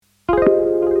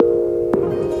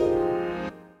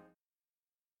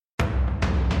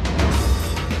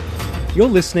You're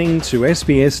listening to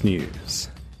SBS News.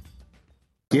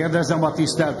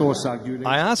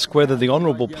 I ask whether the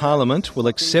Honourable Parliament will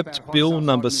accept Bill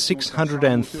number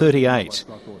 638.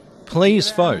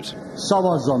 Please vote.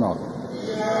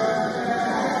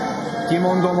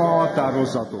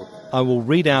 I will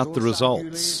read out the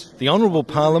results. The Honourable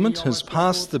Parliament has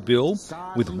passed the bill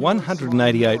with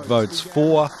 188 votes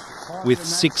for, with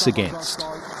 6 against.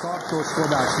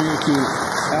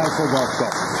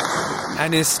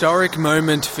 An historic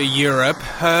moment for Europe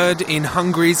heard in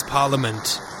Hungary's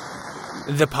parliament.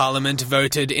 The parliament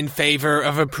voted in favour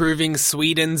of approving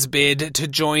Sweden's bid to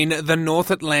join the North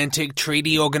Atlantic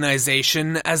Treaty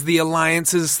Organization as the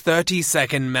alliance's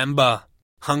 32nd member.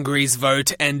 Hungary's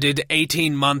vote ended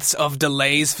 18 months of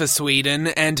delays for Sweden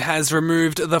and has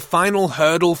removed the final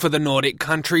hurdle for the Nordic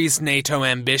countries' NATO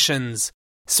ambitions.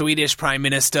 Swedish Prime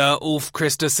Minister Ulf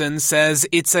Kristersson says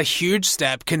it's a huge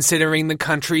step considering the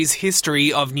country's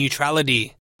history of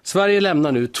neutrality. Sweden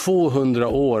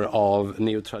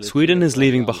is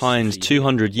leaving behind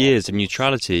 200 years of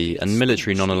neutrality and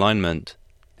military non-alignment.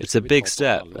 It's a big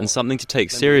step and something to take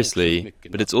seriously,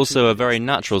 but it's also a very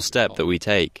natural step that we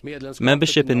take.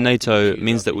 Membership in NATO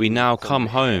means that we now come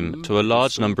home to a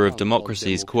large number of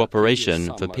democracies'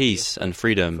 cooperation for peace and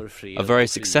freedom, a very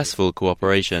successful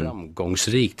cooperation.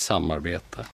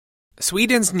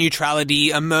 Sweden's neutrality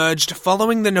emerged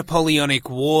following the Napoleonic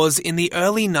Wars in the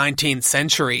early 19th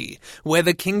century, where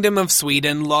the Kingdom of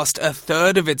Sweden lost a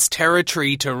third of its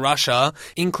territory to Russia,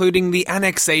 including the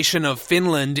annexation of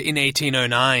Finland in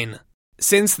 1809.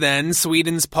 Since then,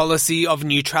 Sweden's policy of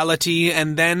neutrality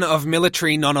and then of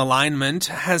military non-alignment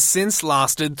has since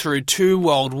lasted through 2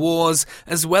 world wars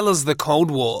as well as the Cold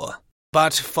War.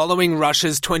 But following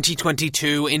Russia's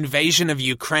 2022 invasion of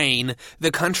Ukraine, the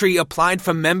country applied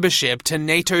for membership to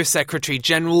NATO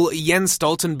Secretary-General Jens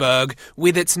Stoltenberg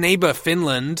with its neighbour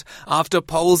Finland, after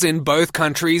polls in both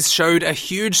countries showed a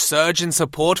huge surge in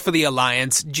support for the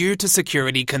alliance due to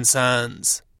security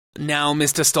concerns. Now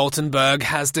Mr. Stoltenberg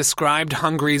has described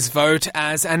Hungary's vote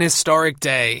as an historic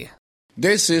day.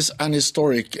 This is an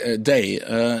historic day.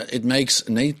 It makes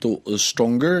NATO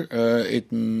stronger,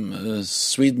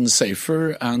 Sweden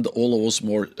safer, and all of us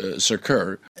more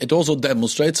secure. It also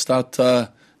demonstrates that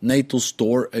NATO's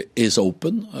door is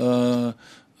open,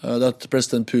 that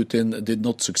President Putin did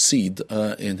not succeed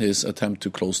in his attempt to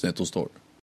close NATO's door.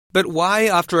 But why,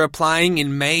 after applying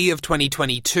in May of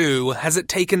 2022, has it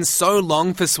taken so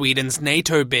long for Sweden's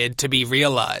NATO bid to be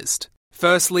realised?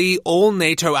 Firstly, all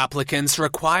NATO applicants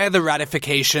require the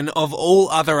ratification of all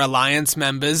other alliance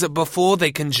members before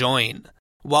they can join.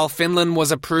 While Finland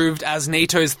was approved as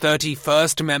NATO's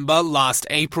 31st member last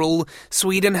April,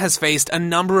 Sweden has faced a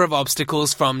number of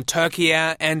obstacles from Turkey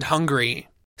and Hungary.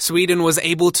 Sweden was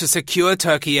able to secure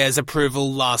Turkey's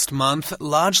approval last month,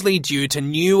 largely due to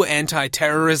new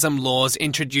anti-terrorism laws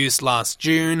introduced last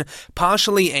June,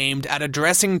 partially aimed at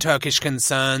addressing Turkish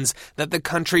concerns that the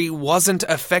country wasn't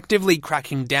effectively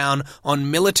cracking down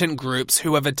on militant groups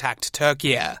who have attacked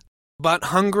Turkey. But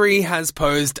Hungary has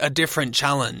posed a different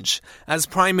challenge, as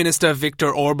Prime Minister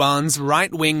Viktor Orban's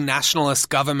right-wing nationalist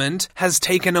government has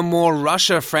taken a more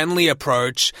Russia-friendly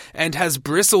approach and has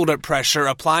bristled at pressure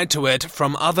applied to it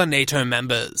from other NATO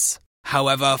members.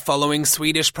 However, following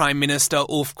Swedish Prime Minister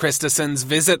Ulf Kristersson's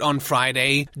visit on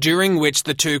Friday, during which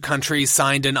the two countries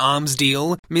signed an arms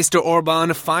deal, Mr.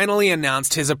 Orban finally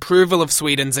announced his approval of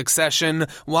Sweden's accession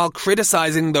while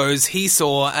criticizing those he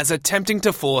saw as attempting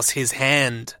to force his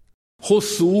hand. We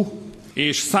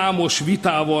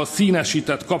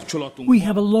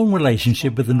have a long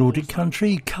relationship with the Nordic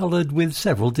country, coloured with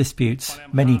several disputes.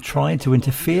 Many tried to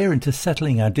interfere into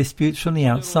settling our disputes from the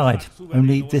outside,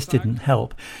 only this didn't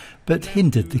help, but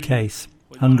hindered the case.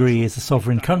 Hungary is a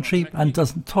sovereign country and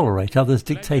doesn't tolerate others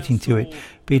dictating to it,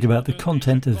 be it about the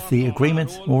content of the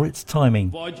agreement or its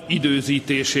timing.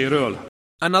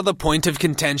 Another point of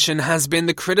contention has been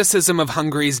the criticism of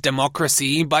Hungary's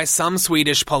democracy by some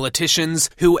Swedish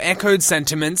politicians who echoed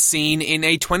sentiments seen in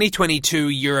a 2022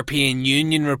 European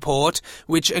Union report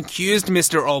which accused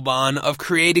Mr. Orban of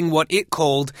creating what it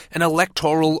called an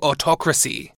electoral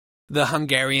autocracy. The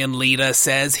Hungarian leader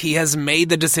says he has made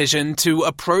the decision to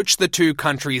approach the two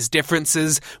countries'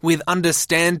 differences with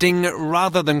understanding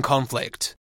rather than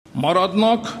conflict.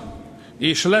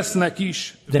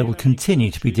 There will continue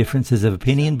to be differences of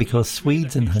opinion because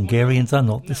Swedes and Hungarians are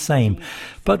not the same.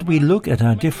 But we look at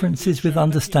our differences with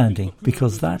understanding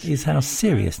because that is how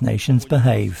serious nations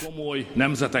behave.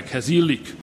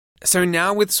 So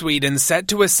now with Sweden set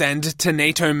to ascend to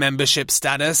NATO membership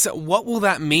status, what will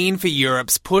that mean for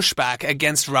Europe's pushback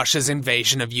against Russia's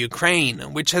invasion of Ukraine,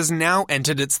 which has now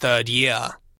entered its 3rd year?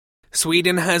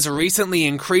 Sweden has recently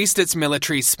increased its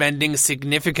military spending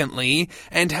significantly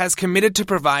and has committed to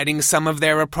providing some of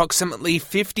their approximately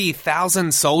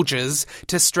 50,000 soldiers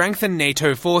to strengthen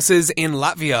NATO forces in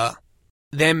Latvia.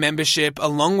 Their membership,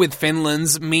 along with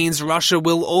Finland's, means Russia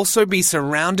will also be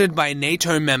surrounded by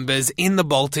NATO members in the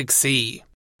Baltic Sea.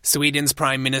 Sweden's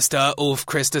Prime Minister Ulf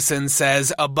Kristersson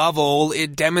says, above all,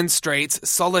 it demonstrates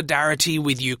solidarity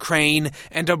with Ukraine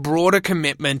and a broader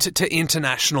commitment to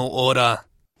international order.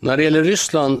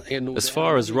 As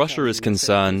far as Russia is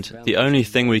concerned, the only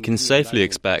thing we can safely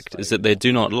expect is that they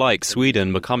do not like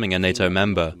Sweden becoming a NATO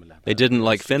member. They didn't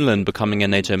like Finland becoming a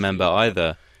NATO member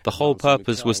either. The whole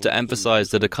purpose was to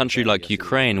emphasize that a country like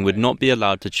Ukraine would not be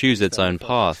allowed to choose its own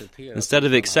path. Instead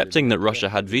of accepting that Russia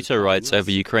had veto rights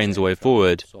over Ukraine's way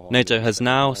forward, NATO has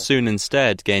now, soon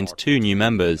instead, gained 2 new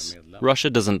members. Russia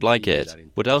doesn't like it.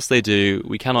 What else they do,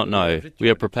 we cannot know. We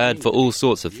are prepared for all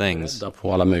sorts of things.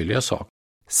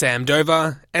 Sam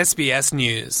Dover, SBS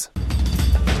News.